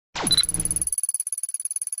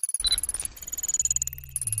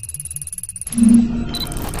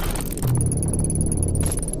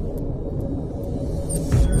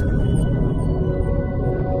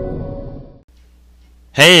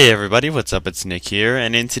Hey everybody, what's up? It's Nick here,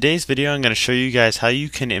 and in today's video I'm going to show you guys how you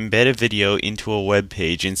can embed a video into a web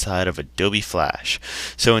page inside of Adobe Flash.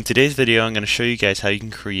 So in today's video I'm going to show you guys how you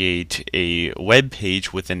can create a web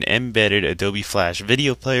page with an embedded Adobe Flash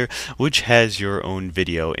video player which has your own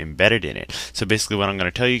video embedded in it. So basically what I'm going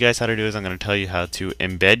to tell you guys how to do is I'm going to tell you how to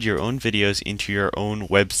embed your own videos into your own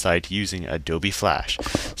website using Adobe Flash.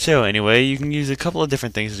 So anyway, you can use a couple of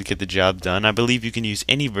different things to get the job done. I believe you can use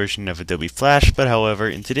any version of Adobe Flash, but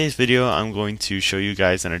however, in today's video I'm going to show you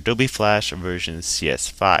guys an Adobe Flash version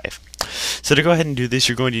CS5. So to go ahead and do this,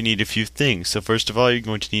 you're going to need a few things. So first of all, you're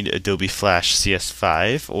going to need Adobe Flash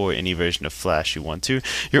CS5 or any version of Flash you want to.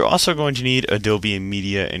 You're also going to need Adobe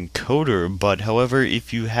Media Encoder, but however,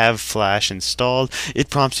 if you have Flash installed, it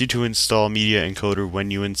prompts you to install Media Encoder when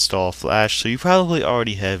you install Flash, so you probably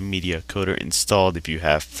already have Media Encoder installed if you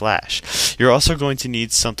have Flash. You're also going to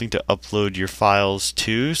need something to upload your files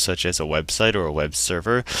to, such as a website or a web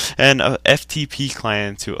server, and a FTP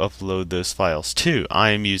client to upload those files to. I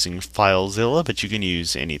am using FileZilla, but you can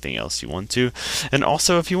use anything else you want to. And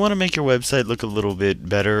also, if you want to make your website look a little bit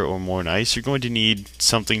better or more nice, you're going to need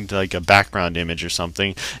something like a background image or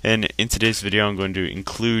something. And in today's video I'm going to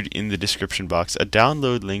include in the description box a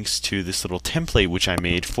download links to this little template which I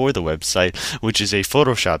made for the website, which is a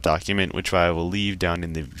Photoshop document which I will leave down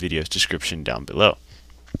in the video's description down below.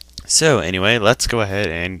 So anyway, let's go ahead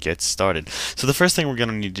and get started. So the first thing we're going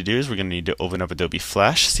to need to do is we're going to need to open up Adobe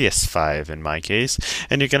Flash, CS5 in my case,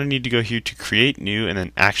 and you're going to need to go here to Create New and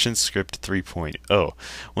then ActionScript 3.0.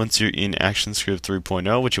 Once you're in ActionScript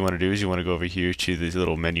 3.0, what you want to do is you want to go over here to this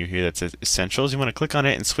little menu here that says Essentials. You want to click on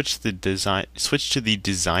it and switch to the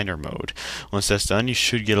Designer mode. Once that's done, you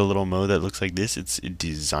should get a little mode that looks like this. It's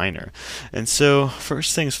Designer. And so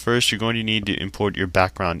first things first, you're going to need to import your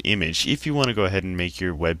background image if you want to go ahead and make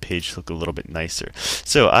your web page look a little bit nicer.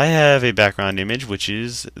 So I have a background image which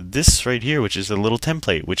is this right here, which is a little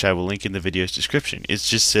template which I will link in the video's description. It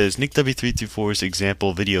just says Nick W324's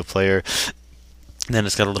example video player. Then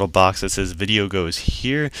it's got a little box that says video goes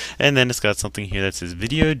here, and then it's got something here that says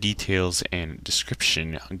video details and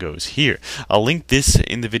description goes here. I'll link this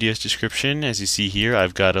in the video's description. As you see here,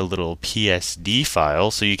 I've got a little PSD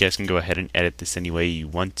file, so you guys can go ahead and edit this any way you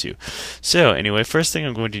want to. So anyway, first thing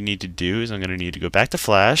I'm going to need to do is I'm going to need to go back to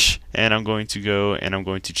Flash, and I'm going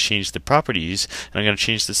to change the properties, and I'm going to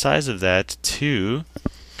change the size of that to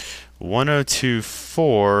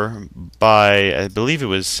 1024 by, I believe it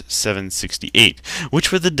was 768,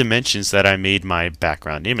 which were the dimensions that I made my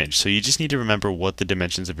background image. So you just need to remember what the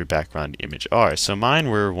dimensions of your background image are. So mine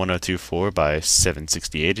were 1024 by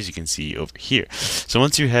 768, as you can see over here. So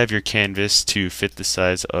once you have your canvas to fit the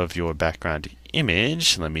size of your background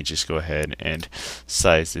image, let me just go ahead and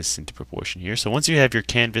size this into proportion here. So once you have your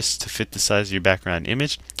canvas to fit the size of your background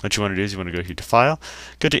image, what you want to do is you want to go here to File,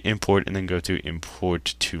 go to Import, and then go to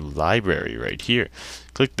Import to Library right here.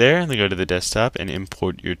 Click there and then go to the desktop and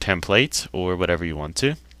import your template or whatever you want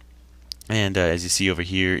to. And as you see over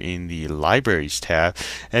here in the Libraries tab,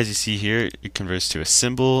 as you see here, it converts to a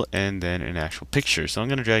symbol and then an actual picture. So I'm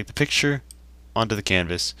going to drag the picture onto the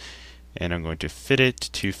canvas, and I'm going to fit it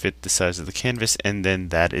to fit the size of the canvas, and then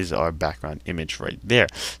that is our background image right there.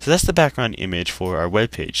 So that's the background image for our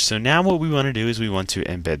web page. So now what we want to do is we want to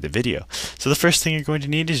embed the video. So the first thing you're going to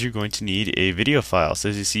need is you're going to need a video file. So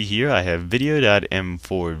as you see here, I have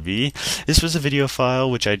video.m4v. This was a video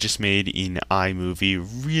file which I just made in iMovie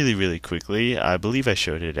really quickly. I believe I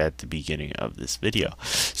showed it at the beginning of this video.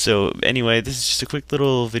 So anyway, this is just a quick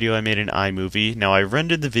little video I made in iMovie. Now I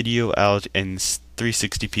rendered the video out in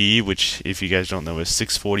 360p, which if you guys don't know is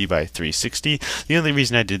 640 by 360. The only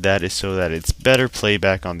reason I did that is so that it's better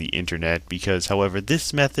playback on the internet, because however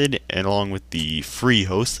this method, and along with the free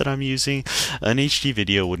host that I'm using, an HD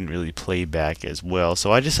video wouldn't really play back as well.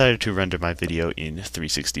 So I decided to render my video in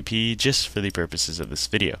 360p just for the purposes of this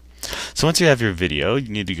video. So once you have your video, you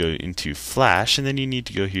need to go into Flash, and then you need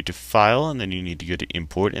to go here to File, and then you need to go to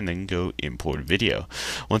Import, and then go Import Video.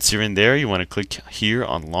 Once you're in there, you want to click here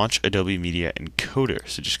on Launch Adobe Media Encoder.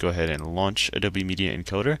 So just go ahead and launch Adobe Media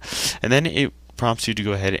Encoder, and then it prompts you to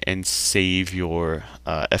go ahead and save your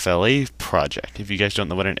FLA project. If you guys don't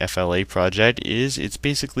know what an FLA project is, it's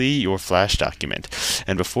basically your Flash document.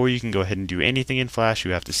 And before you can go ahead and do anything in Flash,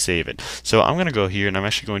 you have to save it. So I'm going to go here, and I'm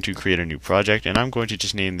actually going to create a new project, and I'm going to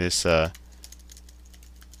just name this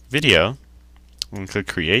video. I'm going to click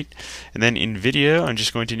Create, and then in Video, I'm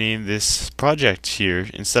just going to name this project here.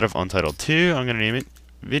 Instead of Untitled 2, I'm going to name it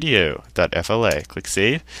video.fla. Click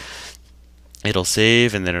Save. It'll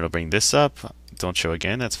save, and then it'll bring this up don't show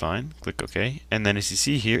again, that's fine. Click OK. And then as you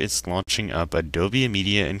see here, it's launching up Adobe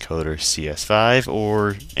Media Encoder CS5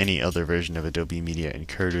 or any other version of Adobe Media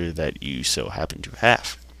Encoder that you so happen to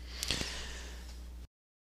have.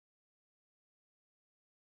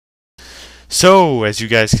 So, as you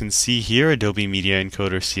guys can see here, Adobe Media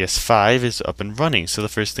Encoder CS5 is up and running. So the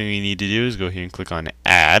first thing we need to do is go here and click on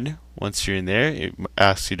Add. Once you're in there, it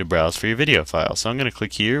asks you to browse for your video file. So I'm going to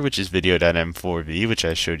click here, which is video.m4v, which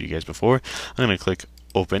I showed you guys before. I'm going to click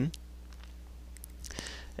Open.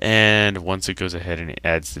 And once it goes ahead and it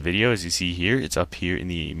adds the video, as you see here, it's up here in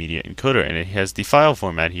the media encoder, and it has the file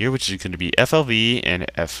format here, which is going to be FLV and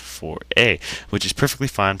F4A, which is perfectly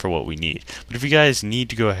fine for what we need. But if you guys need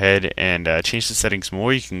to go ahead and change the settings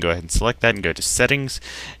more, you can go ahead and select that and go to Settings,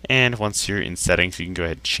 and once you're in Settings, you can go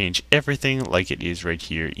ahead and change everything like it is right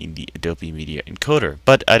here in the Adobe Media Encoder.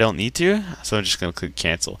 But I don't need to, so I'm just going to click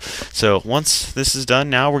Cancel. So once this is done,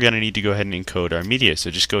 now we're going to need to go ahead and encode our media. So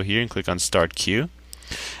just go here and click on Start Queue.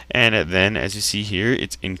 And then, as you see here,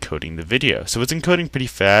 it's encoding the video. So it's encoding pretty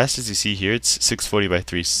fast. As you see here, it's 640 by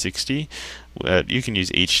 360. You can use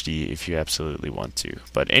HD if you absolutely want to.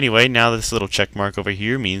 But anyway, now this little check mark over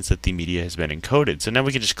here means that the media has been encoded. So now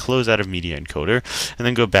we can just close out of Media Encoder and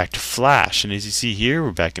then go back to Flash. And as you see here,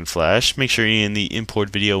 we're back in Flash. Make sure you're in the Import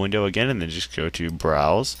Video window again, and then just go to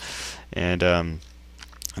Browse. And then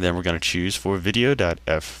we're going to choose for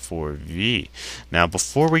video.f4v. Now,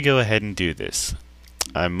 before we go ahead and do this,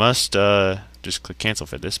 I must just click cancel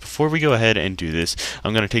for this. Before we go ahead and do this,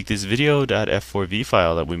 I'm going to take this video.f4v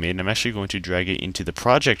file that we made, and I'm actually going to drag it into the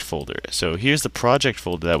project folder. So here's the project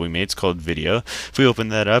folder that we made. It's called video. If we open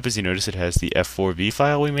that up, as you notice, it has the f4v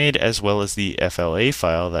file we made as well as the FLA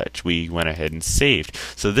file that we went ahead and saved.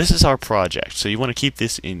 So this is our project. So you want to keep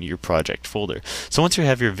this in your project folder. So once you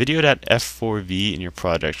have your video.f4v in your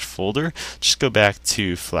project folder, just go back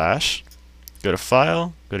to Flash, go to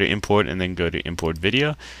File, go to Import, and then go to Import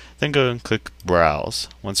Video. Then go and click Browse.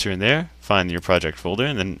 Once you're in there, find your project folder,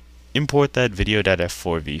 and then import that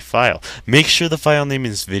video.f4v file. Make sure the file name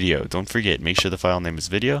is video. Don't forget, make sure the file name is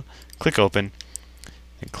video. Click Open,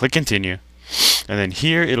 and click Continue. And then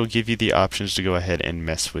here it'll give you the options to go ahead and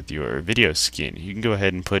mess with your video skin. You can go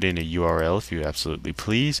ahead and put in a URL if you absolutely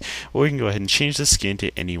please, or you can go ahead and change the skin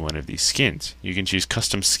to any one of these skins. You can choose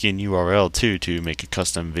custom skin URL too to make a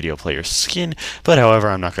custom video player skin, but however,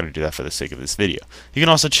 I'm not going to do that for the sake of this video. You can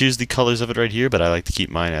also choose the colors of it right here, but I like to keep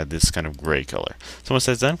mine at this kind of gray color. So once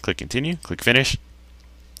that's done, click Continue, click Finish,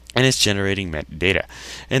 and it's generating metadata.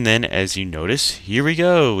 And then as you notice, here we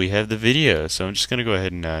go, we have the video. So I'm just going to go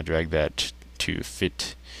ahead and drag that to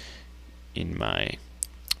fit in my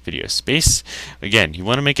video space. Again, you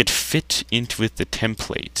want to make it fit into with the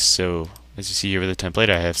template. So as you see here with the template,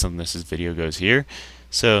 I have something that says video goes here.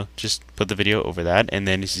 So just put the video over that, and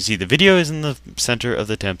then as you see, the video is in the center of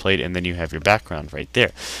the template, and then you have your background right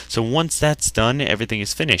there. So once that's done, everything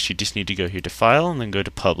is finished. You just need to go here to File and then go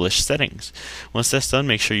to Publish Settings. Once that's done,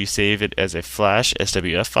 make sure you save it as a Flash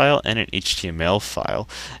SWF file and an HTML file.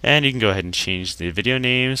 And you can go ahead and change the video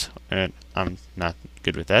names. And I'm not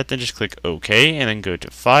good with that. Then just click OK, and then go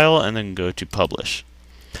to File, and then go to Publish.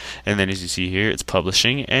 And then as you see here, it's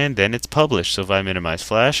publishing, and then it's published. So if I minimize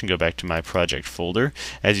Flash and go back to my project folder,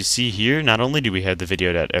 as you see here, not only do we have the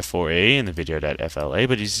video.f4a and the video.fla,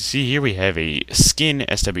 but as you see here, we have a skin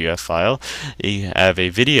SWF file, we have a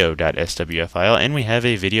video.swf file, and we have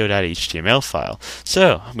a video.html file.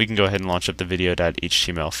 So we can go ahead and launch up the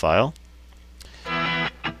video.html file.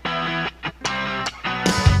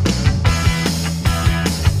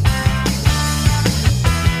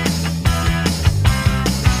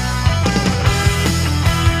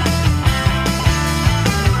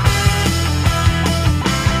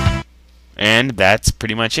 And that's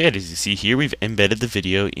pretty much it. As you see here, we've embedded the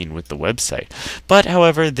video in with the website. But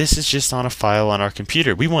however, this is just on a file on our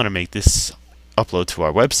computer. We want to make this upload to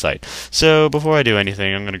our website. So before I do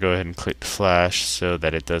anything, I'm going to go ahead and click Flash so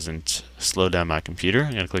that it doesn't slow down my computer.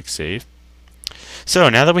 I'm going to click Save. So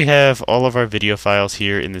now that we have all of our video files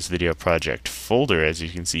here in this video project folder, as you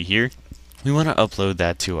can see here, we want to upload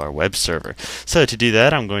that to our web server. So to do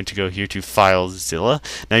that, I'm going to go here to FileZilla.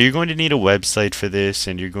 Now you're going to need a website for this,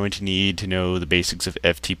 and you're going to need to know the basics of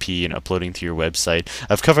FTP and uploading to your website.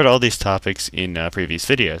 I've covered all these topics in previous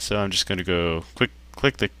videos, so I'm just going to go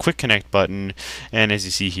click the Quick Connect button, and as you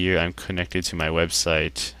see here, I'm connected to my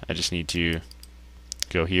website. I just need to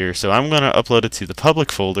go here. So I'm going to upload it to the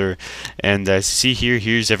public folder, and as you see here,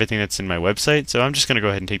 here's everything that's in my website. So I'm just going to go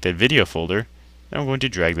ahead and take that video folder, and I'm going to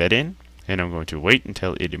drag that in. And I'm going to wait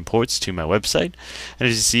until it imports to my website. And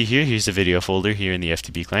as you see here, here's the video folder here in the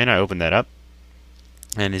FTP client. I open that up.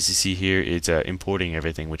 And as you see here, it's importing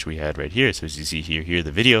everything which we had right here. So as you see here, here are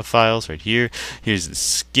the video files right here. Here's the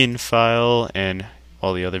skin file and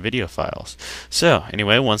all the other video files. So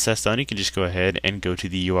anyway, once that's done, you can just go ahead and go to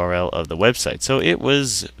the URL of the website. So it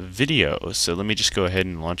was video. So let me just go ahead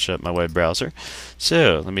and launch up my web browser.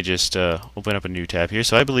 So let me just open up a new tab here.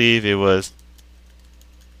 So I believe it was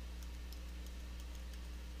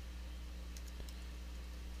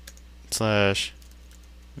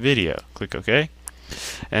 /video. Click OK.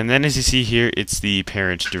 And then as you see here, it's the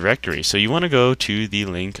parent directory. So you want to go to the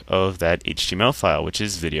link of that HTML file, which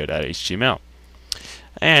is video.html.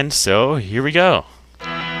 And so here we go.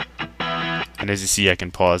 And as you see, I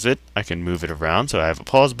can pause it, I can move it around. So I have a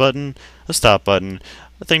pause button, a stop button,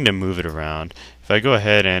 a thing to move it around. If I go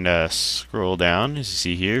ahead and scroll down, as you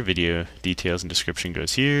see here, video details and description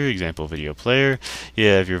goes here, example video player. You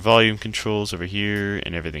have your volume controls over here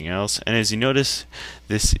and everything else. And as you notice,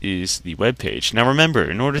 this is the web page. Now remember,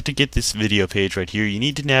 in order to get this video page right here, you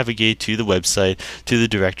need to navigate to the website, to the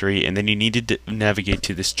directory, and then you need to navigate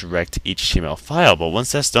to this direct HTML file. But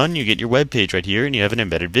once that's done, you get your web page right here and you have an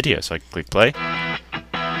embedded video. So I can click play.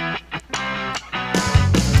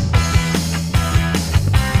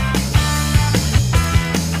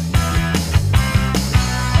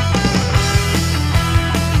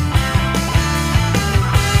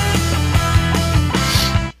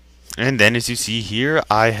 And then as you see here,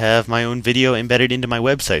 I have my own video embedded into my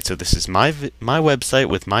website. So this is my website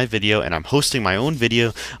with my video, and I'm hosting my own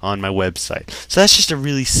video on my website. So that's just a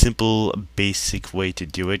really simple, basic way to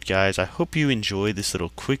do it, guys. I hope you enjoyed this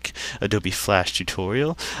little quick Adobe Flash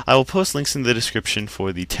tutorial. I will post links in the description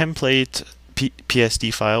for the template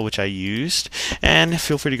PSD file which I used, and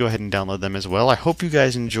feel free to go ahead and download them as well. I hope you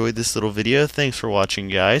guys enjoyed this little video. Thanks for watching,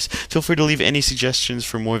 guys. Feel free to leave any suggestions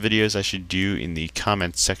for more videos I should do in the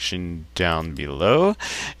comments section down below.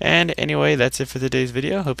 And anyway, that's it for today's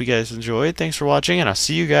video. Hope you guys enjoyed. Thanks for watching, and I'll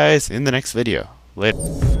see you guys in the next video.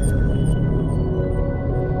 Later.